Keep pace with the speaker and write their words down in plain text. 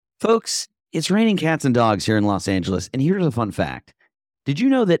Folks, it's raining cats and dogs here in Los Angeles, and here's a fun fact. Did you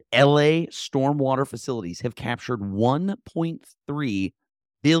know that LA stormwater facilities have captured 1.3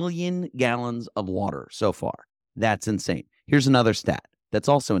 billion gallons of water so far? That's insane. Here's another stat that's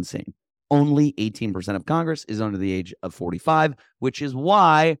also insane. Only 18% of Congress is under the age of 45, which is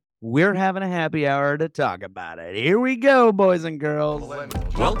why we're having a happy hour to talk about it. Here we go, boys and girls.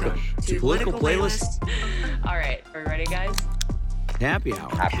 Welcome to Political Playlist. All right, are we ready, guys? Happy hour.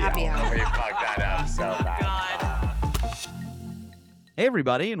 Happy hour. We fucked that up so bad. Hey,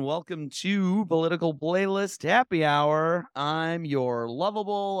 everybody, and welcome to Political Playlist Happy Hour. I'm your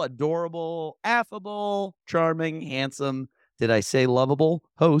lovable, adorable, affable, charming, handsome, did I say lovable,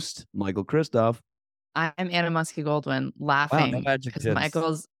 host, Michael Kristoff. I'm Anna Muskie-Goldwyn, laughing no because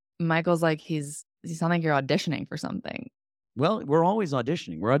adjectives. Michael's like you sound like you're auditioning for something. Well, we're always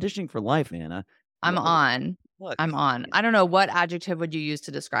auditioning. We're auditioning for life, Anna. I'm on. Look. I'm on. I don't know, what adjective would you use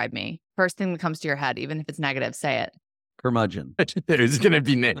to describe me? First thing that comes to your head, even if it's negative, say it. Curmudgeon. It's going to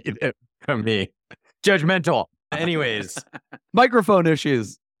be negative from me. Judgmental. Anyways. Microphone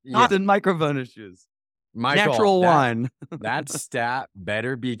issues. Yeah. Often microphone issues. Michael, Natural wine. That stat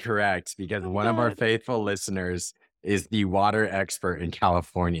better be correct because one of our faithful listeners is the water expert in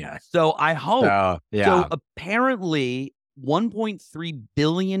California. So I hope. So, yeah. So apparently 1.3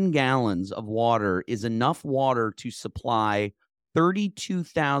 billion gallons of water is enough water to supply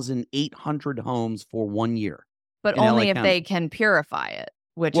 32,800 homes for 1 year. But in only LA if County. they can purify it,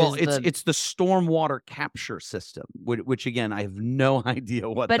 which Well, is it's the stormwater capture system, which again, I have no idea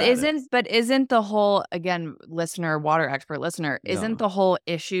what But that is. isn't the whole, again, water expert listener, isn't the whole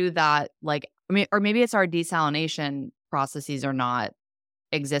issue that, like, I mean, or maybe it's our desalination processes are not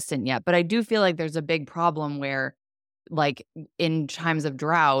existent yet, but I do feel like there's a big problem where, like, in times of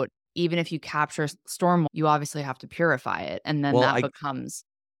drought, even if you capture storm, you obviously have to purify it, and then becomes.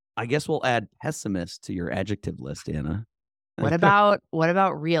 I guess we'll add pessimist to your adjective list, Anna. What about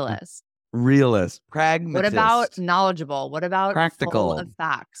realist? Realist, pragmatist. What about knowledgeable? What about Practical? full of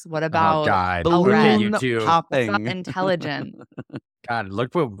facts? What about God, balloon look at you two. popping? intelligent? God,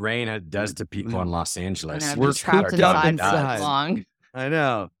 look what rain does to people in Los Angeles. I know, We're just trapped cooped up inside for inside. so long. I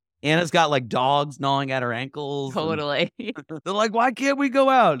know. Anna's got like dogs gnawing at her ankles. Totally. They're like, why can't we go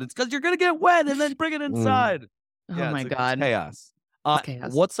out? It's because you're going to get wet and then bring it inside. Oh Yeah, my it's God. chaos. It's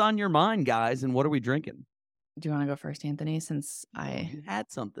chaos. What's on your mind, guys, and what are we drinking? Do you want to go first, Anthony? Since You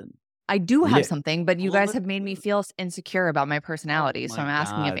had something. I do have Yeah. something, but you Well, guys have made me feel insecure about my personality. So my I'm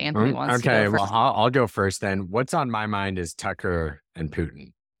asking if God. Anthony wants to Okay, go well, first. I'll go first then. What's on my mind is Tucker and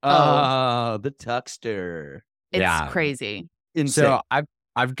Putin. Oh, the Tuckster. It's yeah. crazy. Insane. So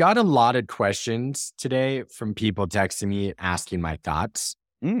I've got a lot of questions today from people texting me asking my thoughts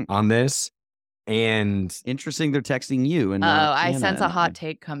on this. And Interesting they're texting you. And I Anna sense a and hot I.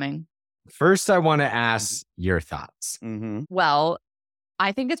 take coming. first, I want to ask your thoughts. Mm-hmm. Well,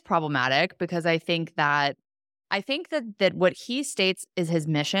 I think it's problematic because I think that what he states is his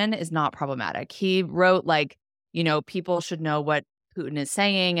mission is not problematic. He wrote, like, people should know what Putin is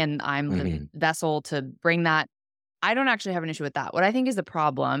saying, and I'm the vessel to bring that. I don't actually have an issue with that. What I think is the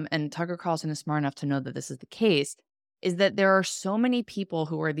problem, and Tucker Carlson is smart enough to know that this is the case, is that there are so many people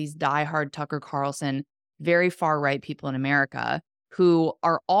who are these diehard Tucker Carlson, very far right people in America who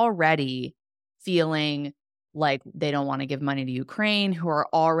are already feeling like they don't want to give money to Ukraine, who are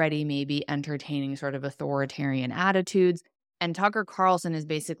already maybe entertaining sort of authoritarian attitudes. And Tucker Carlson is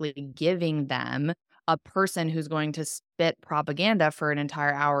basically giving them a person who's going to spit propaganda for an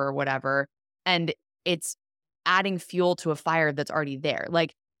entire hour or whatever. And it's adding fuel to a fire that's already there.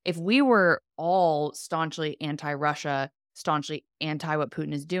 Like, if we were all staunchly anti-Russia, staunchly anti what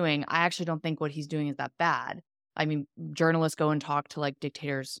Putin is doing, I actually don't think what he's doing is that bad. I mean, journalists go and talk to like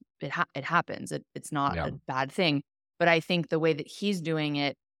dictators. It happens. It's not a bad thing. But I think the way that he's doing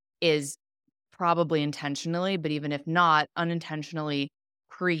it is probably intentionally, but even if not, unintentionally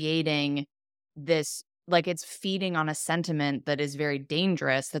creating this, like, it's feeding on a sentiment that is very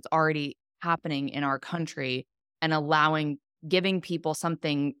dangerous that's already happening in our country and giving people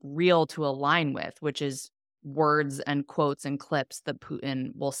something real to align with, which is words and quotes and clips that Putin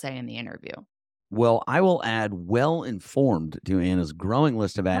will say in the interview. Well, I will add well-informed to Anna's growing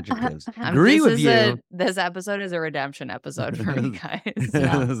list of adjectives. Agree with you. This episode is a redemption episode for me, guys.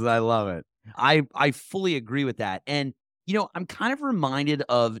 Yeah. I love it. I fully agree with that. And, I'm kind of reminded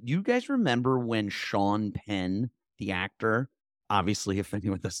of, do you guys remember when Sean Penn, the actor, obviously, if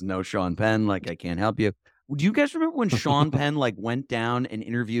anyone doesn't know Sean Penn, like, I can't help you. Do you guys remember when Sean Penn, like, went down and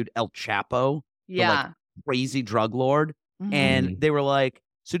interviewed El Chapo, the, like, crazy drug lord? Mm-hmm. And they were like,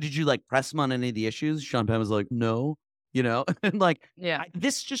 so did you, like, press him on any of the issues? Sean Penn was like, no. And like, Yeah.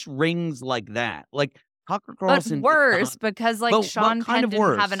 this just rings like that. Like Tucker But Carlson. worse, because like Sean Penn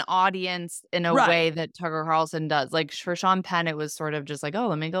didn't have an worse? audience in a Right. way that Tucker Carlson does. Like for Sean Penn, it was sort of just like, oh,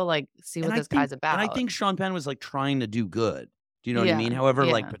 let me go like see what this guy's about. And I think Sean Penn was like trying to do good. Do you know what I Yeah, mean? However,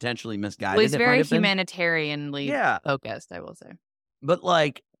 like yeah. potentially misguided. Well, he's it might very have been. humanitarianly focused, I will say. But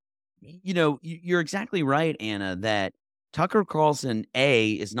like, you're exactly right, Anna, that Tucker Carlson,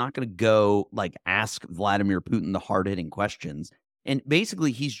 is not going to go like ask Vladimir Putin the hard-hitting questions. And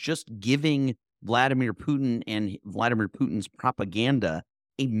basically, he's just giving Vladimir Putin and Vladimir Putin's propaganda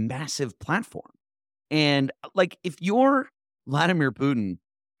a massive platform. And like, if you're Vladimir Putin,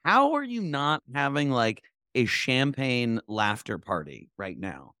 how are you not having like a champagne laughter party right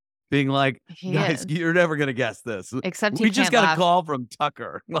now? Being like, guys, you're never going to guess this. Except we just got a call from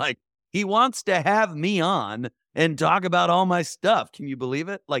Tucker. Like, he wants to have me on and talk about all my stuff. Can you believe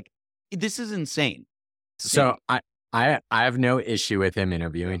it? Like, this is insane. So I have no issue with him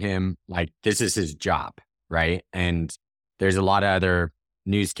interviewing him. Like, this is his job, right? And there's a lot of other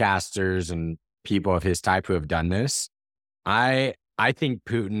newscasters and people of his type who have done this. I think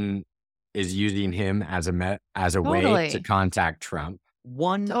Putin is using him as a way to contact Trump.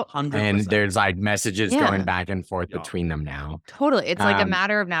 100%. And there's like messages going back and forth between them now. Totally. It's like a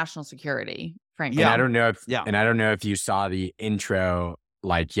matter of national security, frankly. And I don't know if you saw the intro,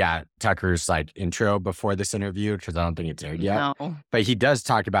 Tucker's like intro before this interview, because I don't think it's aired yet. No. But he does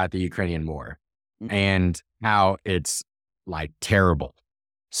talk about the Ukrainian war and how it's like terrible.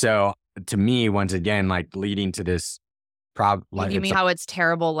 So to me, once again, like leading to this problem. Like, you mean how it's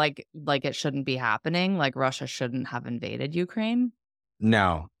terrible, like it shouldn't be happening? Like Russia shouldn't have invaded Ukraine?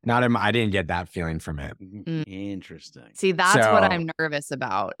 No, not him. I didn't get that feeling from it. Interesting. See, that's what I'm nervous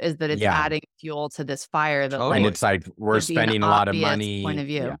about, is that it's adding fuel to this fire. That and it's like we're spending a lot of money. Point of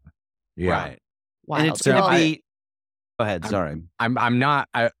view. Yeah. Right. Wild. And it's going to be. Go ahead. Sorry. I'm not.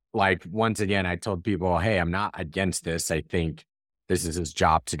 Once again, I told people, hey, I'm not against this. I think this is his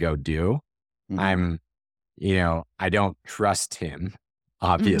job to go do. I don't trust him,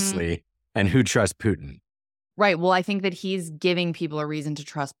 obviously. And who trusts Putin? Right. Well, I think that he's giving people a reason to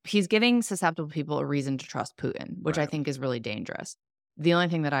trust. He's giving susceptible people a reason to trust Putin, which I think is really dangerous. The only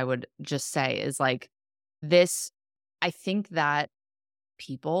thing that I would just say is like this. I think that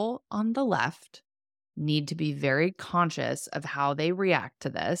people on the left need to be very conscious of how they react to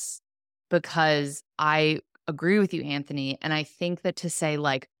this, because I agree with you, Anthony. And I think that to say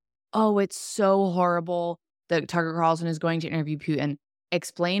like, oh, it's so horrible that Tucker Carlson is going to interview Putin,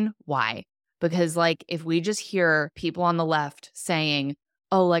 explain why. Because like, if we just hear people on the left saying,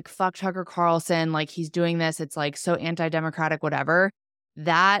 oh, like, fuck Tucker Carlson, like he's doing this, it's like so anti-democratic, whatever,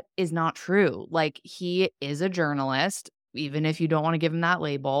 that is not true. Like, he is a journalist, even if you don't want to give him that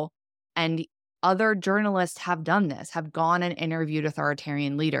label. And other journalists have done this, have gone and interviewed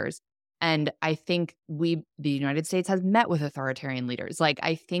authoritarian leaders. And I think the United States has met with authoritarian leaders. Like,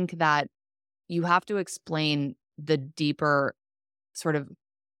 I think that you have to explain the deeper sort of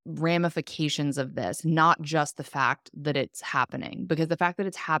ramifications of this, not just the fact that it's happening, because the fact that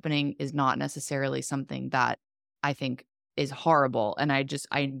it's happening is not necessarily something that I think is horrible. And I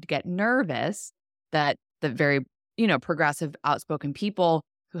get nervous that the very, progressive, outspoken people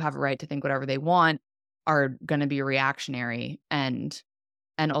who have a right to think whatever they want are going to be reactionary. And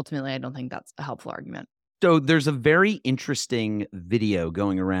ultimately, I don't think that's a helpful argument. So there's a very interesting video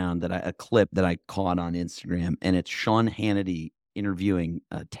going around a clip that I caught on Instagram, and it's Sean Hannity interviewing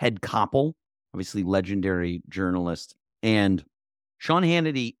Ted Koppel, obviously legendary journalist. And Sean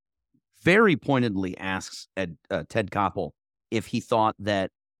Hannity very pointedly asks Ted Koppel if he thought that,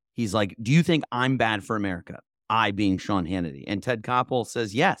 he's like, do you think I'm bad for America? I being Sean Hannity. And Ted Koppel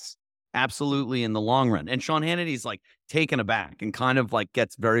says, yes, absolutely, in the long run. And Sean Hannity's like taken aback and kind of like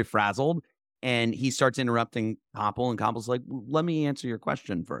gets very frazzled. And he starts interrupting Koppel, and Koppel's like, let me answer your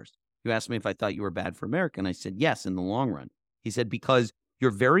question first. You asked me if I thought you were bad for America. And I said, yes, in the long run. He said, because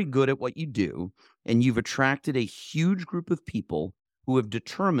you're very good at what you do, and you've attracted a huge group of people who have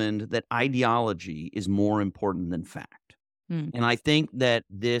determined that ideology is more important than fact. And I think that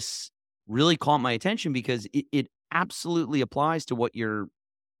this really caught my attention, because it absolutely applies to what you're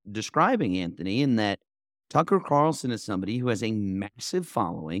describing, Anthony, in that Tucker Carlson is somebody who has a massive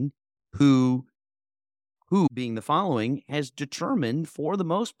following, who being the following, has determined for the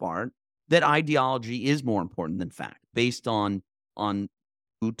most part that ideology is more important than fact, based on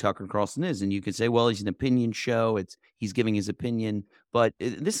who Tucker Carlson is. And you could say, well, he's an opinion show. He's giving his opinion. But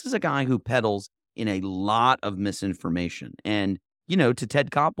this is a guy who peddles in a lot of misinformation. And, to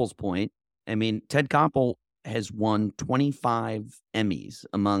Ted Koppel's point, I mean, Ted Koppel has won 25 Emmys,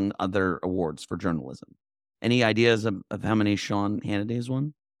 among other awards, for journalism. Any ideas of how many Sean Hannity has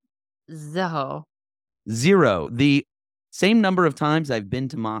won? Zoho. 0. The same number of times I've been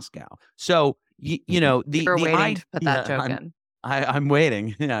to Moscow. So, you know, You're waiting to put that joke in. I'm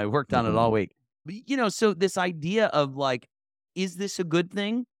waiting. Yeah, I worked on it all week. But, you know, so this idea of like, is this a good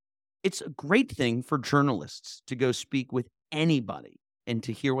thing? It's a great thing for journalists to go speak with anybody and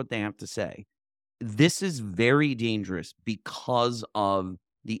to hear what they have to say. This is very dangerous because of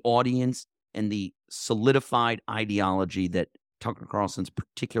the audience and the solidified ideology that Tucker Carlson's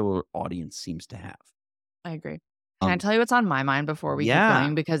particular audience seems to have. I agree. Can I tell you what's on my mind before we keep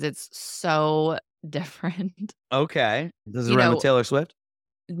going? Because it's so different. Okay. Does it rhyme with Taylor Swift?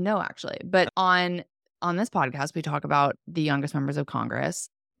 No, actually. But on this podcast, we talk about the youngest members of Congress,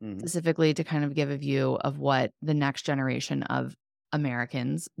 specifically to kind of give a view of what the next generation of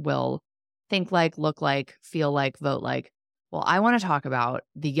Americans will think like, look like, feel like, vote like. Well, I want to talk about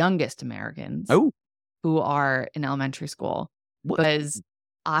the youngest Americans who are in elementary school. Because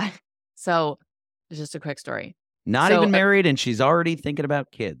so just a quick story. Not even married, and she's already thinking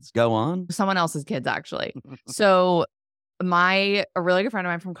about kids. Go on. Someone else's kids, actually. So a really good friend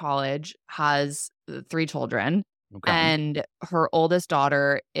of mine from college has 3 children. Okay. And her oldest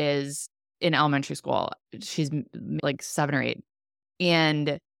daughter is in elementary school. She's like 7 or 8.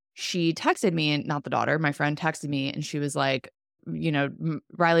 And she texted me, and not the daughter, my friend texted me, and she was like, you know,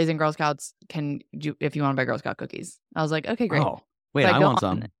 Riley's in Girl Scouts. If you want to buy Girl Scout cookies. I was like, okay, great. Oh, wait, I want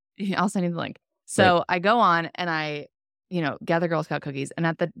some. I'll send you the link. So I go on and I, gather Girl Scout cookies. And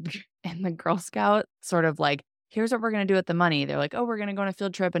the Girl Scout sort of like, here's what we're going to do with the money. They're like, oh, we're going to go on a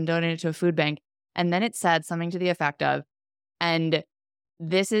field trip and donate it to a food bank. And then it said something to the effect of, and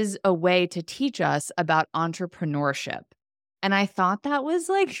this is a way to teach us about entrepreneurship. And I thought that was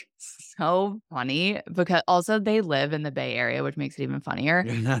like so funny because also they live in the Bay Area, which makes it even funnier.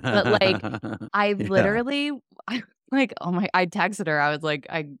 But like, I literally, I texted her. I was like,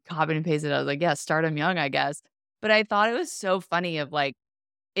 I copied and pasted. I was like, yeah, start them young, I guess. But I thought it was so funny of like,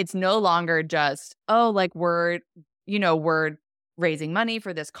 it's no longer just, we're raising money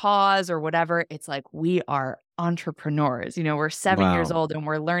for this cause or whatever. It's like, we are entrepreneurs. We're 7 years old and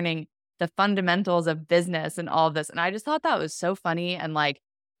we're learning the fundamentals of business and all of this. And I just thought that was so funny. And like,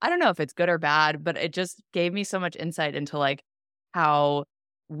 I don't know if it's good or bad, but it just gave me so much insight into like how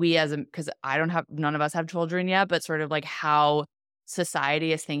we because none of us have children yet, but sort of like how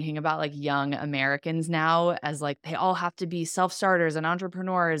society is thinking about like young Americans now as like, they all have to be self-starters and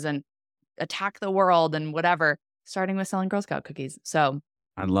entrepreneurs and attack the world and whatever, starting with selling Girl Scout cookies. So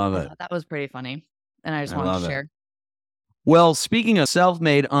I love it. That was pretty funny. And I just wanted to share. Well, speaking of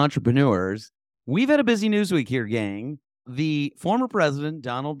self-made entrepreneurs, we've had a busy news week here, gang. The former president,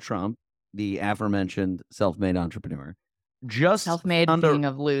 Donald Trump, the aforementioned self-made entrepreneur, just self-made being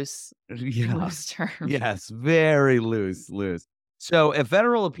of loose term. Yes, very loose. So a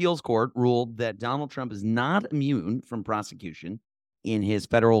federal appeals court ruled that Donald Trump is not immune from prosecution in his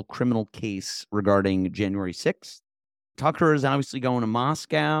federal criminal case regarding January 6th. Tucker is obviously going to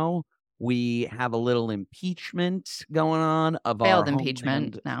Moscow. We have a little impeachment going on of failed our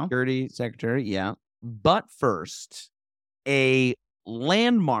impeachment now. Security Secretary. Yeah. But first, a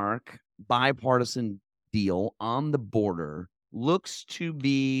landmark bipartisan deal on the border looks to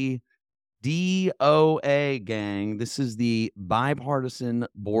be DOA, gang. This is the bipartisan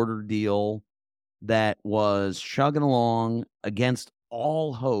border deal that was chugging along against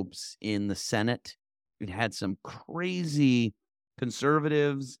all hopes in the Senate. It had some crazy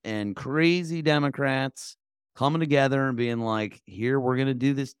conservatives and crazy Democrats coming together and being like, here, we're going to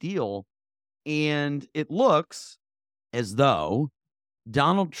do this deal. And it looks as though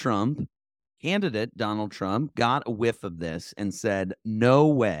candidate Donald Trump got a whiff of this and said, no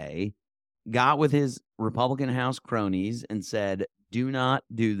way, got with his Republican House cronies and said, do not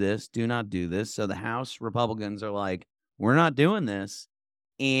do this. Do not do this. So the House Republicans are like, we're not doing this.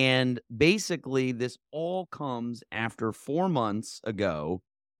 And basically, this all comes after 4 months ago.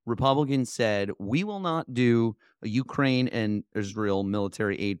 Republicans said, we will not do a Ukraine and Israel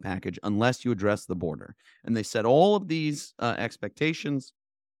military aid package unless you address the border. And they set all of these expectations,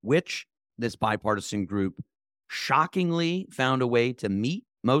 which this bipartisan group shockingly found a way to meet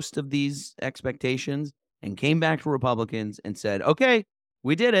most of these expectations and came back to Republicans and said, okay,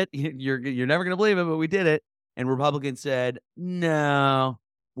 we did it. You're never going to believe it, but we did it. And Republicans said, no,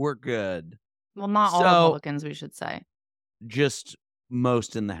 we're good. Well, not all Republicans, we should say. Just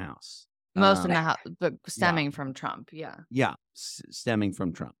most in the House. Most in the House, but stemming from Trump, yeah. Yeah, stemming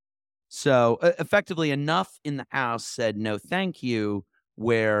from Trump. So effectively enough in the House said no thank you,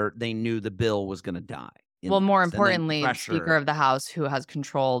 where they knew the bill was going to die. in Well, more this, and then importantly, the Speaker of the House, who has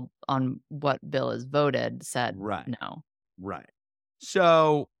control on what bill is voted, said no. Right.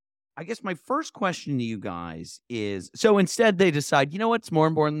 So I guess my first question to you guys is, so instead they decide, you know what's more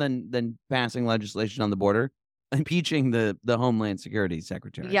important than passing legislation on the border? Impeaching the Homeland Security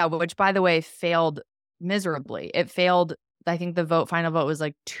Secretary. Yeah, which, by the way, failed miserably. It failed. I think the final vote was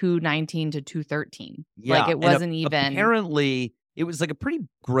like 219 to 213. Yeah, like it wasn't even. Apparently, it was like a pretty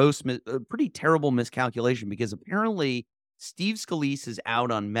gross, pretty terrible miscalculation, because apparently Steve Scalise is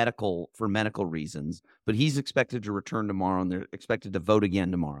out on medical reasons, but he's expected to return tomorrow, and they're expected to vote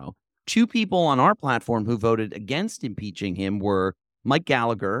again tomorrow. Two people on our platform who voted against impeaching him were Mike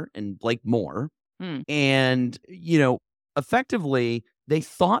Gallagher and Blake Moore. And, effectively, they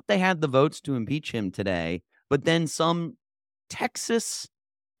thought they had the votes to impeach him today, but then some Texas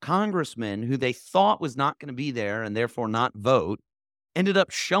congressman who they thought was not going to be there and therefore not vote ended up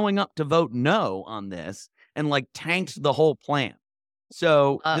showing up to vote no on this and tanked the whole plan.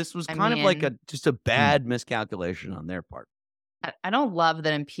 So this was kind of like just a bad miscalculation on their part. I don't love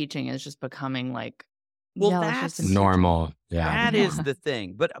that impeaching is just becoming that's normal. Yeah, that is the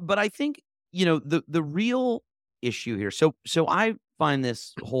thing. But I think the real issue here. So I find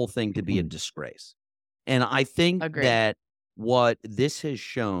this whole thing to be a disgrace, and I think that what this has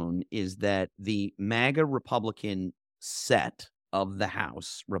shown is that the MAGA Republican set of the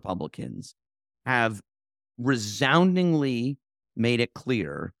House Republicans have resoundingly made it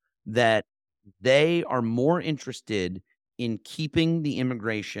clear that they are more interested in keeping the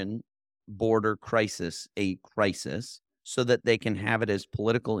immigration border crisis a crisis so that they can have it as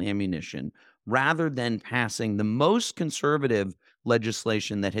political ammunition, rather than passing the most conservative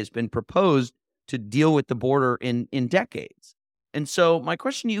legislation that has been proposed to deal with the border in decades. And so my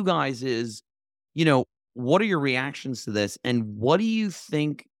question to you guys is, what are your reactions to this? And what do you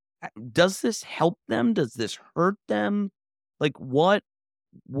think? Does this help them? Does this hurt them? What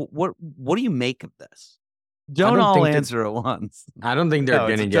do you make of this? Don't all answer at once. I don't think they're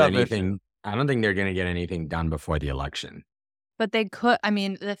going to get anything. I don't think they're going to get anything done before the election. But they could. I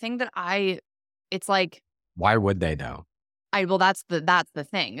mean, the thing that it's like, why would they though? That's the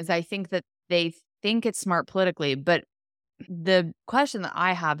thing, is I think that they think it's smart politically, but the question that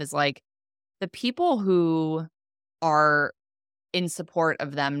I have is the people who are in support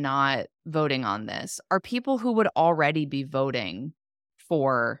of them not voting on this are people who would already be voting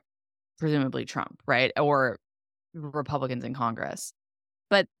for presumably Trump, right? Or Republicans in Congress.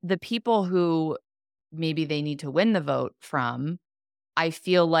 But the people who maybe they need to win the vote from, I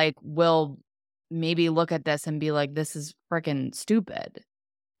feel will maybe look at this and be like, this is freaking stupid,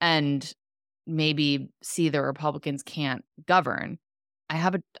 and maybe see the Republicans can't govern. I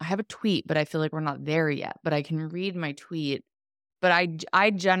have a tweet, but I feel like we're not there yet, but I can read my tweet. But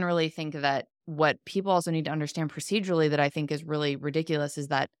I generally think that what people also need to understand procedurally that I think is really ridiculous is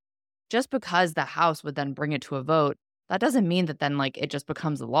that just because the House would then bring it to a vote, that doesn't mean that then it just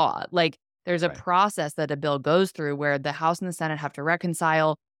becomes a law. There's a process that a bill goes through where the House and the Senate have to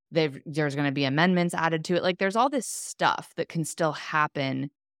reconcile. There's going to be amendments added to it. There's all this stuff that can still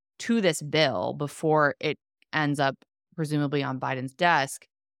happen to this bill before it ends up presumably on Biden's desk.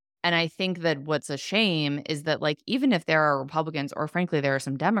 And I think that what's a shame is that even if there are Republicans, or frankly there are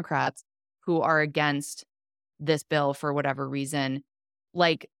some Democrats who are against this bill for whatever reason,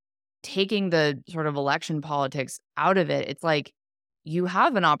 taking the sort of election politics out of it, it's you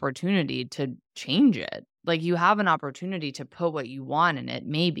have an opportunity to change it. You have an opportunity to put what you want in it,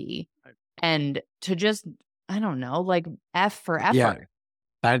 maybe, and to just, I don't know, F for effort. Yeah.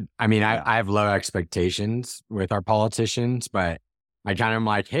 I have low expectations with our politicians, but I kind of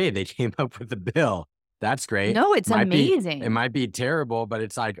am hey, they came up with the bill. That's great. No, it's amazing. It might be terrible, but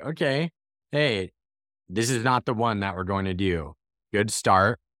it's okay, hey, this is not the one that we're going to do. Good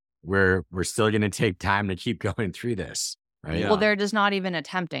start. We're still going to take time to keep going through this, right? Yeah. Well, they're just not even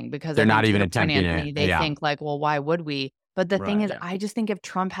attempting, because they're not even attempting it. They think well, why would we? But the thing is, I just think if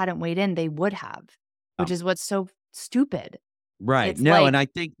Trump hadn't weighed in, they would have, which is what's so stupid. Right. No, and I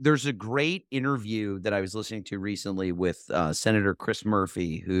think there's a great interview that I was listening to recently with Senator Chris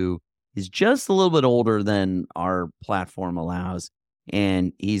Murphy, who is just a little bit older than our platform allows.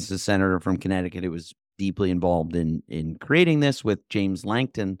 And he's a senator from Connecticut who was deeply involved in creating this with James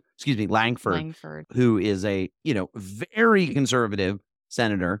Langford, who is a, very conservative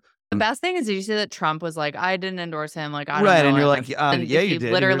senator. The best thing is, did you see that Trump was I didn't endorse him? I don't know. And you're yeah, you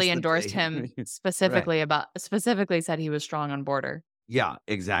did. Literally endorsed him specifically specifically said he was strong on border. Yeah,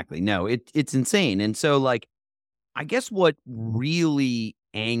 exactly. No, it's insane. And so I guess what really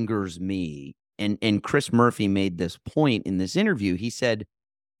angers me, and Chris Murphy made this point in this interview, he said,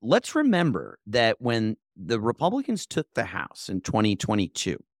 let's remember that when the Republicans took the House in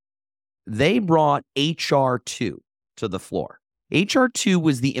 2022, they brought H.R. 2 to the floor. H.R. 2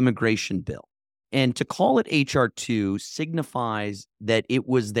 was the immigration bill. And to call it H.R. 2 signifies that it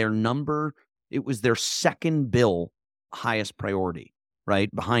was their second bill highest priority,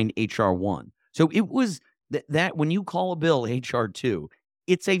 right, behind H.R. 1. So it was that when you call a bill H.R. 2,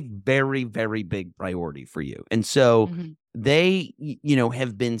 it's a very, very big priority for you. And so they,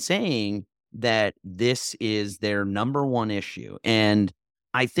 have been saying that this is their number one issue. And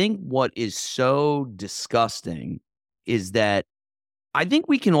I think what is so disgusting is that I think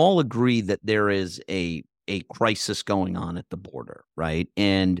we can all agree that there is a crisis going on at the border, right?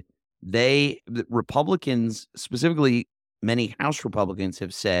 And the Republicans, specifically many House Republicans,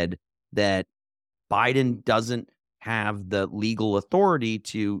 have said that Biden doesn't have the legal authority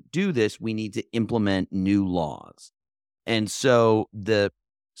to do this. We need to implement new laws. And so the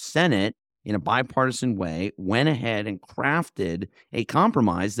Senate, in a bipartisan way, went ahead and crafted a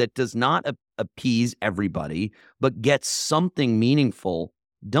compromise that does not appease everybody, but gets something meaningful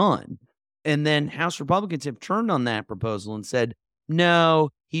done. And then House Republicans have turned on that proposal and said, no,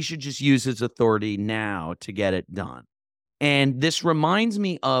 he should just use his authority now to get it done. And this reminds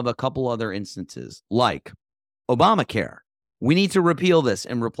me of a couple other instances, like Obamacare. We need to repeal this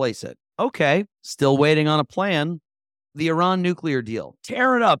and replace it. Okay, still waiting on a plan. The Iran nuclear deal.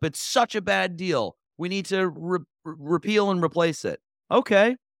 Tear it up. It's such a bad deal. We need to repeal and replace it.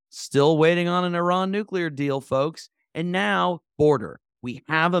 Okay, still waiting on an Iran nuclear deal, folks. And now, border. We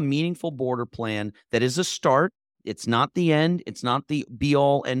have a meaningful border plan that is a start. It's not the end. It's not the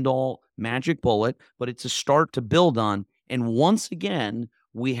be-all, end-all magic bullet, but it's a start to build on. And once again,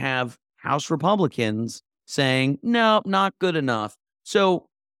 we have House Republicans saying, no, not good enough. So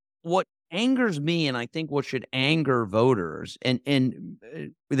what angers me, and I think what should anger voters, and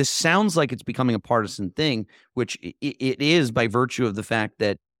this sounds like it's becoming a partisan thing, which it is by virtue of the fact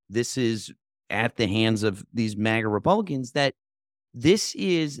that this is at the hands of these MAGA Republicans, that this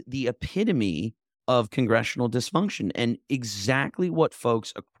is the epitome of congressional dysfunction and exactly what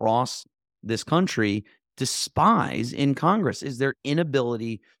folks across this country despise in Congress is their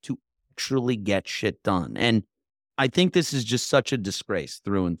inability to actually get shit done. And I think this is just such a disgrace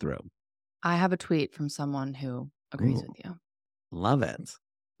through and through. I have a tweet from someone who agrees with you. Love it.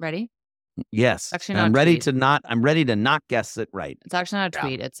 Ready? Yes. Actually, not I'm a ready tweet. I'm ready to not guess it right. It's actually not a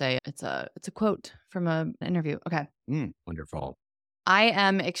tweet. Yeah. It's a quote from an interview. Okay. Wonderful. I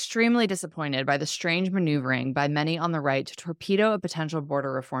am extremely disappointed by the strange maneuvering by many on the right to torpedo a potential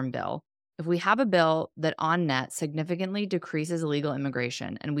border reform bill. If we have a bill that on net significantly decreases illegal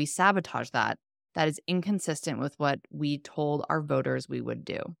immigration and we sabotage that, that is inconsistent with what we told our voters we would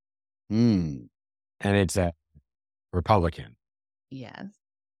do. And it's a Republican. Yes.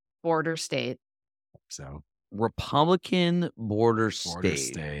 Border state. So Republican border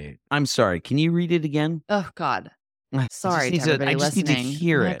state. I'm sorry. Can you read it again? Oh, God. Sorry to everybody I just listening. need to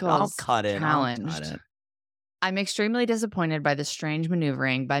hear it. I'll Nichols cut it. challenged. I'm extremely disappointed by the strange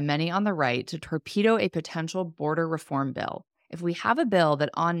maneuvering by many on the right to torpedo a potential border reform bill. If we have a bill that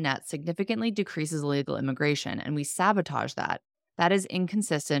on net significantly decreases illegal immigration and we sabotage that, that is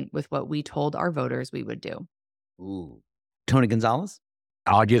inconsistent with what we told our voters we would do. Ooh. Tony Gonzalez?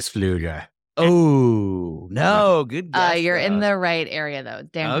 August Fluger. Oh, no. Good guess. You're in the right area, though.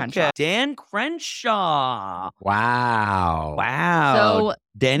 Dan Crenshaw. Dan Crenshaw. Wow. So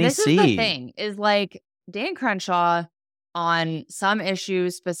Danny this C. is the thing, is like Dan Crenshaw on some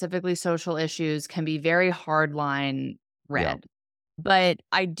issues, specifically social issues, can be very hardline red. Yeah. But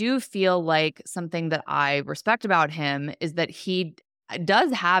I do feel like something that I respect about him is that he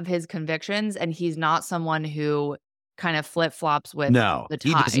does have his convictions and he's not someone who kind of flip-flops with the tide.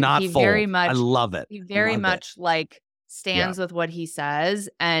 He does not fold. Very much, I love it. He very much like stands with what he says.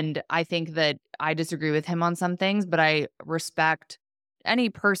 And I think that I disagree with him on some things, but I respect any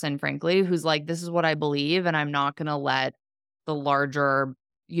person, frankly, who's like, this is what I believe, and I'm not going to let the larger,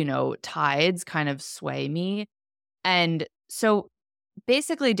 tides kind of sway me. And so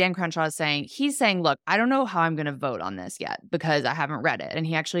basically Dan Crenshaw is saying, look, I don't know how I'm going to vote on this yet because I haven't read it. And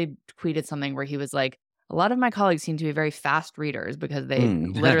he actually tweeted something where he was like, a lot of my colleagues seem to be very fast readers because they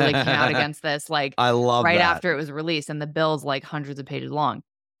literally came out against this I love right that. after it was released, and the bill's like hundreds of pages long.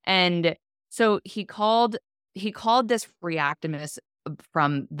 And so he called this reactiveness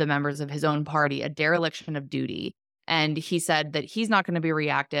from the members of his own party a dereliction of duty. And he said that he's not going to be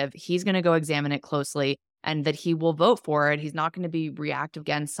reactive. He's going to go examine it closely and that he will vote for it. He's not going to be reactive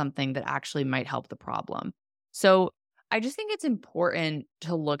against something that actually might help the problem. So I just think it's important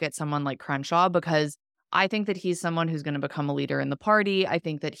to look at someone like Crenshaw because I think that he's someone who's going to become a leader in the party. I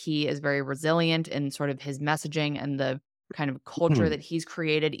think that he is very resilient in sort of his messaging and the kind of culture that he's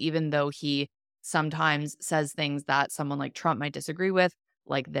created, even though he sometimes says things that someone like Trump might disagree with,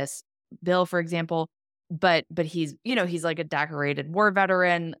 like this bill, for example. But he's, he's like a decorated war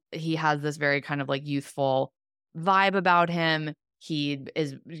veteran. He has this very kind of like youthful vibe about him. He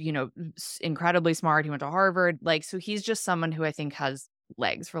is, incredibly smart. He went to Harvard. Like, so he's just someone who I think has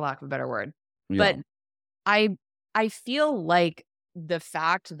legs, for lack of a better word. Yeah. But I feel like the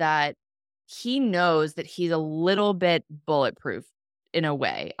fact that he knows that he's a little bit bulletproof in a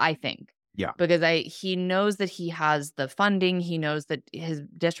way, I think. Yeah. Because he knows that he has the funding. He knows that his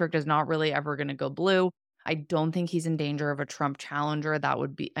district is not really ever going to go blue. I don't think he's in danger of a Trump challenger. That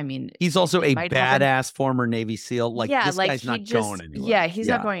would be, he's also a might badass happen. Former Navy SEAL. Like, Yeah, this like guy's not he going anywhere. Yeah, he's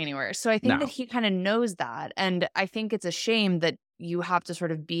Yeah. not going anywhere. So I think No. that he kind of knows that. And I think it's a shame that you have to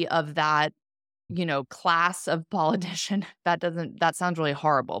sort of be of that, class of politician. That sounds really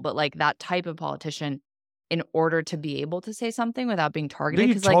horrible, but like that type of politician in order to be able to say something without being targeted.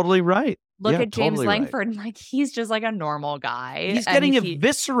 You're totally right. Look Yeah, at James totally Langford, and like he's just like a normal guy. He's and getting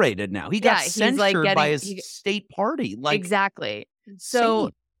eviscerated now. He got he's, like, censured by getting- his state party. Like, exactly. So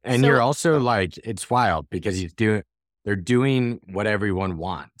insane. And you're also like, it's wild because they're doing what everyone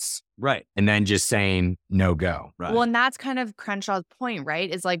wants. Right. And then just saying no go. Right. well, and that's kind of Crenshaw's point, right?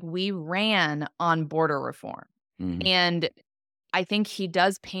 Is like we ran on border reform. Mhm. And I think he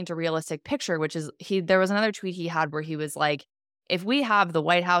does paint a realistic picture, which is there was another tweet he had where he was like, if we have the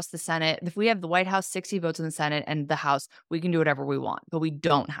White House, the Senate, if we have the White House, 60 votes in the Senate and the House, we can do whatever we want. But we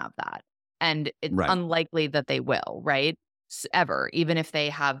don't have that. And it's Right. unlikely that they will, right? Ever. Even if they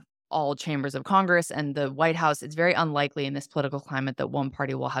have all chambers of Congress and the White House, it's very unlikely in this political climate that one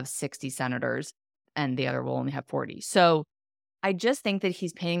party will have 60 senators and the other will only have 40. So I just think that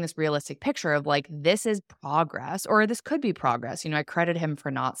he's painting this realistic picture of like, this is progress, or this could be progress. I credit him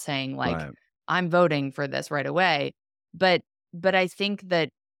for not saying like, Right. I'm voting for this right away. But I think that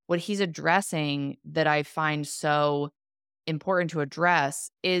what he's addressing that I find so important to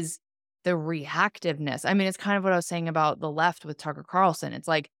address is the reactiveness. It's kind of what I was saying about the left with Tucker Carlson. It's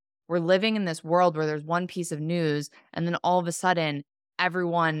like, we're living in this world where there's one piece of news and then all of a sudden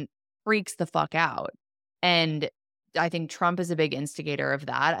everyone freaks the fuck out. And I think Trump is a big instigator of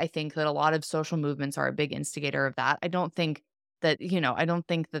that. I think that a lot of social movements are a big instigator of that. I don't think that,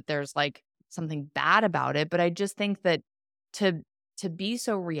 there's like something bad about it, but I just think that to be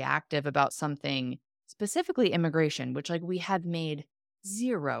so reactive about something, specifically immigration, which like we have made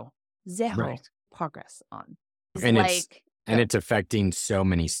zero Right. progress on. And it's affecting so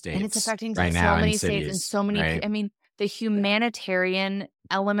many states. And it's affecting right so now many in states and cities, so many. right? The humanitarian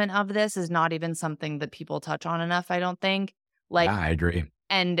element of this is not even something that people touch on enough, I don't think. Like, Yeah, I agree.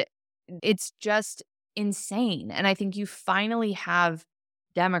 and it's just insane. And I think you finally have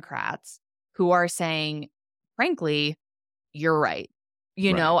Democrats who are saying, frankly, you're right.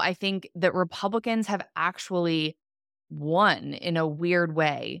 I think that Republicans have actually won in a weird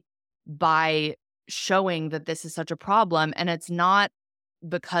way by showing that this is such a problem. And it's not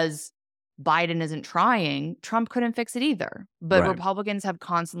because Biden isn't trying. Trump couldn't fix it either. But Right. Republicans have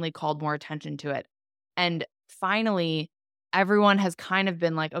constantly called more attention to it. And finally, everyone has kind of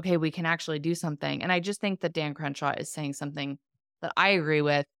been like, okay, we can actually do something. And I just think that Dan Crenshaw is saying something that I agree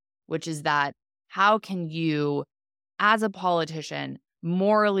with, which is that how can you, as a politician,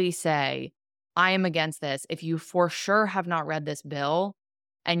 morally say, I am against this if you for sure have not read this bill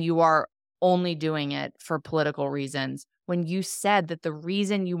and you are only doing it for political reasons, when you said that the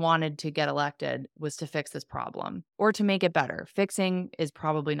reason you wanted to get elected was to fix this problem or to make it better. Fixing is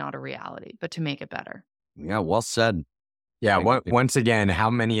probably not a reality, but to make it better. Yeah, well said. Yeah. Thank you. Once again, how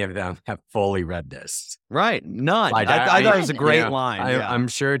many of them have fully read this? Right. None. Like, I thought it was a great you know, line. I, Yeah. I'm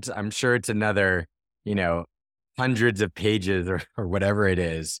sure it's another, hundreds of pages or whatever it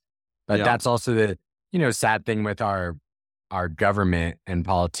is. But Yeah. that's also the, sad thing with our government and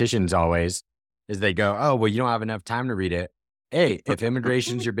politicians always is they go, oh, well, you don't have enough time to read it. Hey, if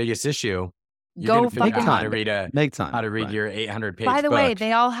immigration's your biggest issue, you're Go going to figure fucking out how to read Make time. how to read Right. your 800-page By the book. way,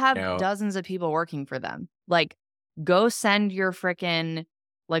 they all have you know. dozens of people working for them. Like, go send your freaking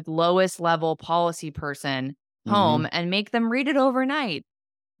like lowest level policy person home and make them read it overnight.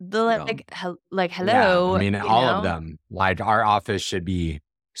 Yeah. Hello. Yeah, all of them. Like, our office should be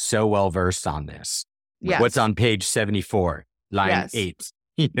so well versed on this. Yes. What's on page 74, line Yes. 8?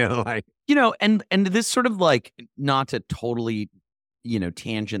 And this sort of like, not to totally,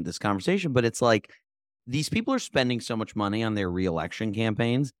 tangent this conversation, but it's like these people are spending so much money on their reelection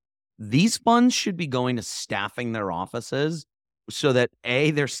campaigns. These funds should be going to staffing their offices so that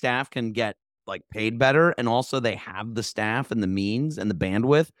A, their staff can get like paid better, and also they have the staff and the means and the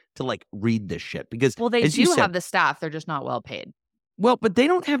bandwidth to like read this shit. Because Well, they as you do said, have the staff. They're just not well paid. well, but they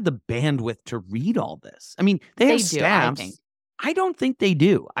don't have the bandwidth to read all this. I mean, they have They do, I staffs. think. I don't think they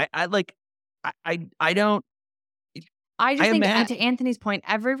do. I don't. I just think, imagine. to Anthony's point,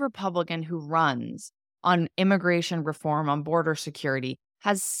 every Republican who runs on immigration reform, on border security,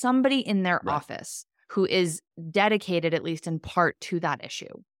 has somebody in their Right. office who is dedicated, at least in part, to that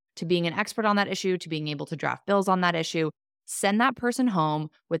issue, to being an expert on that issue, to being able to draft bills on that issue. Send that person home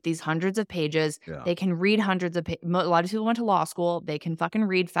with these hundreds of pages. Yeah. They can read hundreds of pages. A lot of people went to law school. They can fucking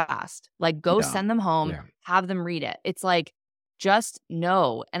read fast. Like, go Yeah. send them home, Yeah. have them read it. It's like, just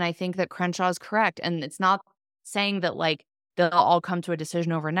know. And I think that Crenshaw is correct. And it's not saying that like they'll all come to a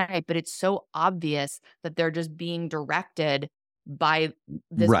decision overnight, but it's so obvious that they're just being directed by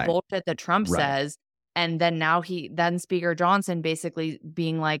this Right. bullshit that Trump Right. says. And then then Speaker Johnson basically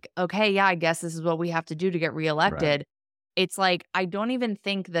being like, okay, yeah, I guess this is what we have to do to get reelected. It's like, I don't even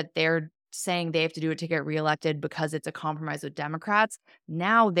think that they're saying they have to do it to get reelected because it's a compromise with Democrats.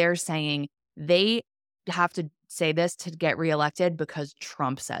 Now they're saying they have to say this to get reelected because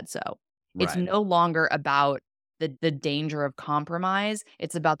Trump said so. It's Right. no longer about the danger of compromise.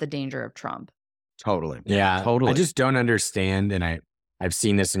 It's about the danger of Trump. Totally. Yeah, Totally. I just don't understand, and I've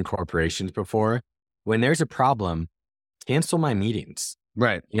seen this in corporations before. When there's a problem, cancel my meetings.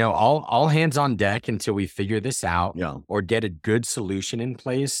 Right. You know, all hands on deck until we figure this out Yeah. or get a good solution in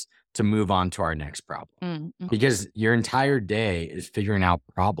place to move on to our next problem. Mm-hmm. Because your entire day is figuring out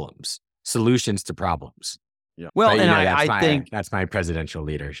problems, solutions to problems. Yeah. Well, But, you and know, I think that's my presidential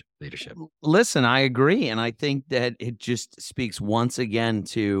leadership. Listen, I agree. And I think that it just speaks once again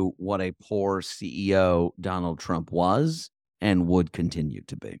to what a poor CEO Donald Trump was and would continue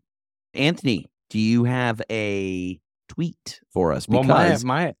to be. Anthony, do you have a tweet for us? Well, Because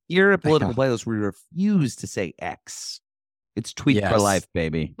my you're a political playlist. We refuse to say X. It's tweet for Yes. life,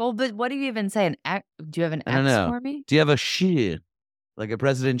 baby. Well, but what do you even say? Do you have an I don't X know. for me? Do you have a she? Like a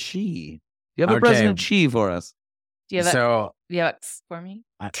President Xi? Do you have a Okay. President Xi for us? Do you have so do you have X for me?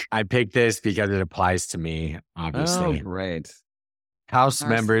 I picked this because it applies to me, obviously. Oh, great. House Nice.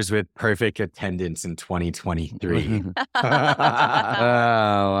 members with perfect attendance in 2023. Oh,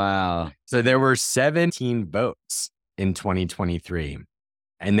 wow. So there were 17 votes in 2023,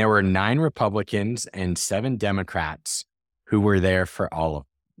 and there were 9 Republicans and 7 Democrats who were there for all of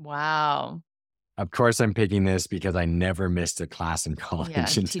them. Wow. Of course, I'm picking this because I never missed a class in college Yeah,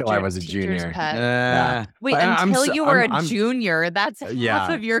 until I was a teacher's junior. pet. Yeah. Wait, But I'm until so- you were I'm- a I'm- junior, that's half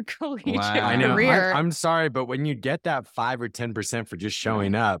Yeah. of your collegiate Wow. I know. career. I'm sorry, but when you get that 5 or 10% for just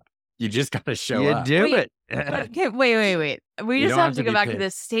showing up, you just got to show You up. do Wait, it. Okay, wait. We You just don't have have to to go be back to paid.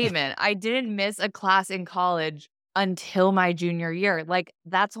 this statement. I didn't miss a class in college until my junior year. Like,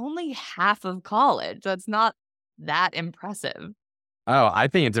 that's only half of college. That's not that impressive. Oh, I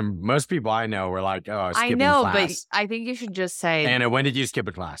think it's most people I know were like, "Oh, I was I skipping know, class." but I think you should just say, Anna, when did you skip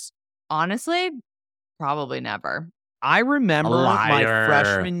a class? honestly, probably never. I remember my Liar.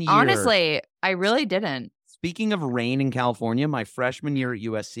 freshman year. Honestly, I really didn't. Speaking of rain in California, my freshman year at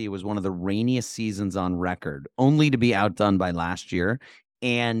USC was one of the rainiest seasons on record, only to be outdone by last year.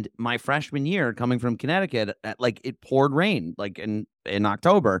 And my freshman year, coming from Connecticut, like it poured rain, like in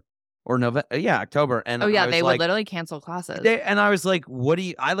October or November. Yeah, October. And Oh, yeah, I was they like, would literally cancel classes. and I was like, "What do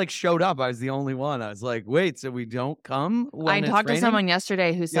you?" I like showed up. I was the only one. I was like, "Wait, so we don't come?" When I it's talked to raining?" someone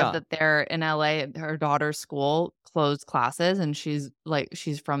yesterday who said Yeah. that they're in LA, her daughter's school closed classes, and she's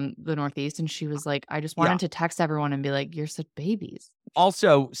from the Northeast, and she was like, I just wanted Yeah. to text everyone and be like, you're such babies.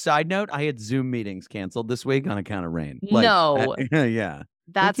 Also, side note, I had Zoom meetings canceled this week on account of rain. No. Yeah.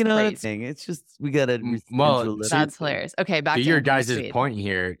 That's you know what I'm crazy. saying? It's just we gotta. Well, That's hilarious. Okay, back To to your Anthony's guys' tweet. point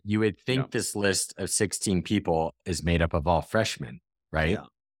here, you would think Yeah. this list of 16 people is made up of all freshmen, right? Yeah.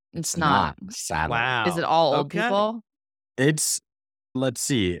 It's not. Sadly. Wow. Is it all old Okay. people? It's, let's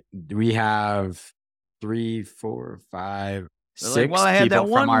see, we have 3, 4, 5, They're 6 like, well, I had people that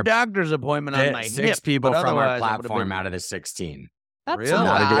one from our doctor's appointment on my 6 hip, people but from our otherwise I would've platform been- out of the 16. That's Really? not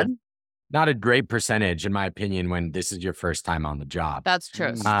Not a bad. good- Not a great percentage, in my opinion, when this is your first time on the job. That's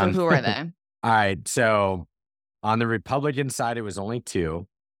true. So Um, who are they? All right. So on the Republican side, it was only 2.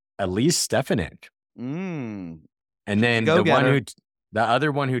 Elise Stefanik. Mm. And then Go the getter.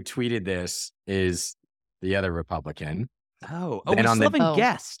 other one who tweeted this is the other Republican. Oh, Then we on still the- haven't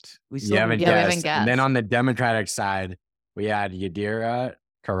guessed. We still You haven't Yeah, we guessed. haven't And then guessed. on the Democratic side, we had Yadira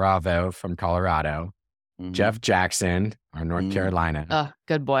Caravo from Colorado, Mhm. Jeff Jackson, our North Mm. Carolina, Oh,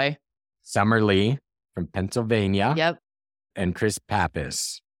 good boy. Summer Lee from Pennsylvania, Yep. and Chris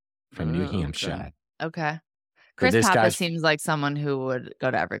Pappas from New Oh, okay. Hampshire. Okay. So Chris this Pappas guy's- seems like someone who would go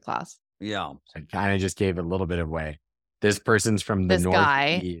to every class. Yeah. I kind of just gave a little bit away. This person's from the This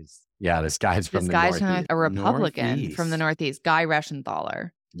guy. Northeast. Yeah, this guy's from This the guy's Northeast. a Republican from the Northeast. Northeast, Guy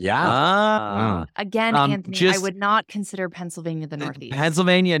Reschenthaler. Yeah. Again, Anthony, I would not consider Pennsylvania the Northeast.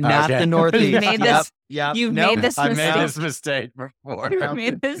 Pennsylvania, not Okay. the Northeast. You've made this- Yep. You've Nope. made this I mistake. made this mistake before. You've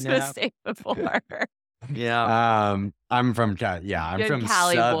made this No. mistake before. Yeah. I'm from Good from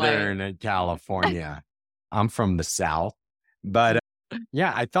Cali boy. Southern California. I'm from the South, but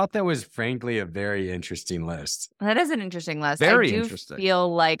yeah, I thought that was frankly a very interesting list. That is an interesting list. Very I do interesting.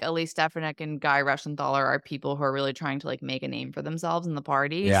 feel like Elise Stefanik and Guy Reschenthaler are people who are really trying to like make a name for themselves in the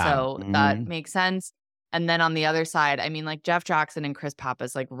party. Yeah. So that Mhm. makes sense. And then on the other side, I mean, like Jeff Jackson and Chris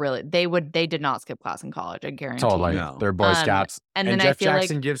Pappas, like really, they did not skip class in college. I guarantee. Totally, No. they're Boy Scouts. And And then I Jeff feel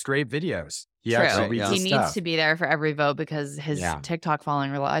Jackson like gives great videos. He true. actually reads Yeah. He his needs stuff. to be there for every vote because his Yeah. TikTok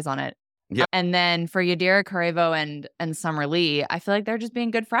following relies on it. Yeah. And then for Yadira Karevo and Summer Lee, I feel like they're just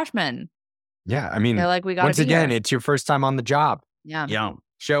being good freshmen. Yeah, I mean, They're like, we got once to be again, here. it's your first time on the job. Yeah. Yeah.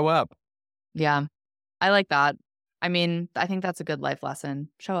 Show up. Yeah. I like that. I mean, I think that's a good life lesson.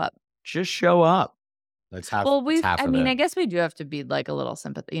 Show up. Just show up. Let's have. Well, that's half I of mean, it. I guess we do have to be like a little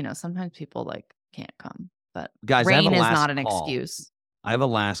sympathetic. You know, sometimes people like can't come, but Guys, I have rain a is last not an call. excuse. I have a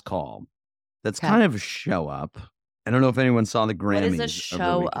last call. That's Okay. kind of a show up. I don't know if anyone saw the Grammys. What is a over the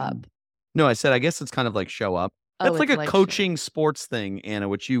show weekend. up? No, I said I guess it's kind of like show up. Oh, That's like it's a show- coaching sports thing, Anna,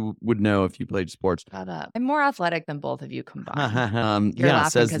 which you would know if you played sports. Shut up. I'm more athletic than both of you combined. You're yeah, laughing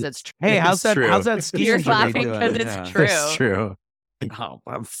says because the- it's true. Hey, how's It's that? true. How's that skiing? You're trip laughing doing? 'cause it's Yeah. true. It's true. Oh,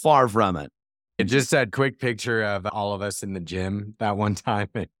 I'm far from it. It just that quick picture of all of us in the gym that one time,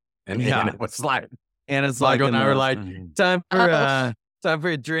 and Yeah. Anna was like, And it's Michael like and I were like, time for Uh-oh. time for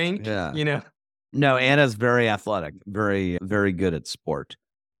a drink. Yeah. You know. No, Anna's very athletic, very, very good at sport.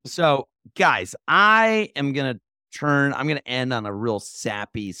 So, guys, I'm going to end on a real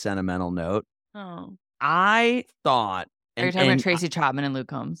sappy, sentimental note. Oh. I thought, Are you talking about Tracy Chapman and Luke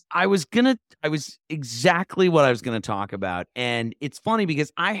Combs? I was exactly what I was going to talk about. And it's funny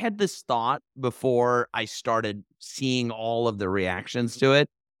because I had this thought before I started seeing all of the reactions to it.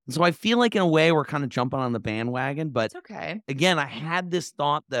 And so I feel like in a way we're kind of jumping on the bandwagon. But It's okay. again, I had this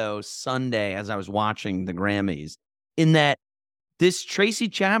thought though Sunday as I was watching the Grammys in that this Tracy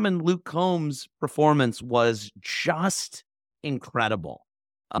Chapman, Luke Combs performance was just incredible.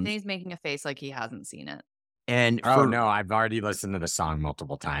 And he's making a face like he hasn't seen it. And Oh no, I've already listened to the song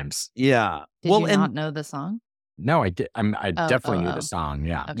multiple times. yeah. Did you not know the song? No, I did. I definitely knew oh. the song.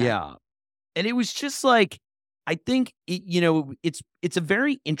 Yeah. Okay. Yeah. And it was just like, I think, it's a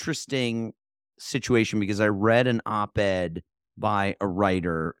very interesting situation because I read an op-ed by a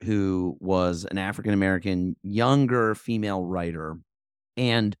writer who was an African-American, younger female writer.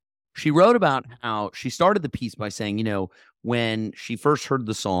 And she wrote about how she started the piece by saying, when she first heard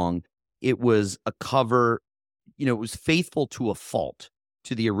the song, it was a cover, it was faithful to a fault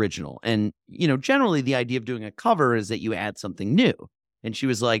to the original. And, generally the idea of doing a cover is that you add something new. And she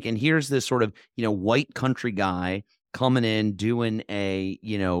was like, and here's this sort of, white country guy coming in doing a,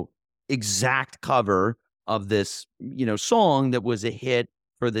 exact cover of this, song that was a hit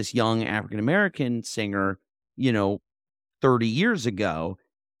for this young African-American singer, 30 years ago.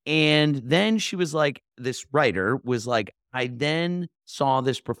 And then she was like, this writer was like, I then saw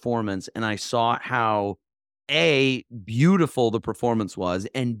this performance and I saw how A, beautiful the performance was,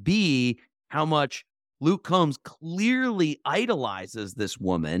 and B, how much Luke Combs clearly idolizes this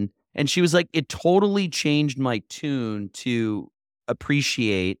woman. And she was like, it totally changed my tune to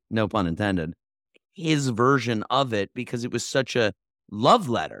appreciate, no pun intended, his version of it because it was such a love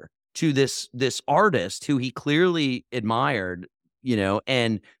letter to this artist who he clearly admired,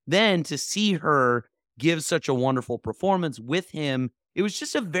 and then to see her give such a wonderful performance with him, it was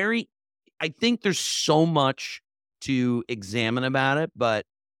just I think there's so much to examine about it, but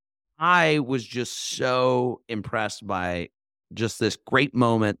I was just so impressed by just this great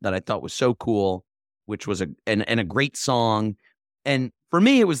moment that I thought was so cool, which was a great song. And for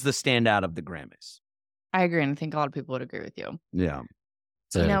me, it was the standout of the Grammys. I agree. And I think a lot of people would agree with you. Yeah.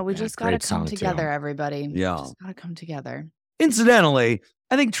 We just got to come together, everybody. Yeah. We just got to come together. Incidentally,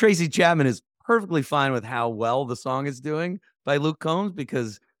 I think Tracy Chapman is perfectly fine with how well the song is doing by Luke Combs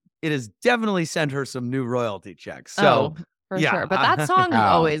because it has definitely sent her some new royalty checks. So, for yeah. sure. But that song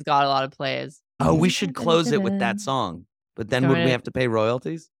always got a lot of plays. we should close it with that song. But then So would we it- have to pay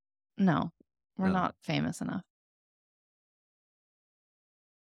royalties? No, we're No. not famous enough.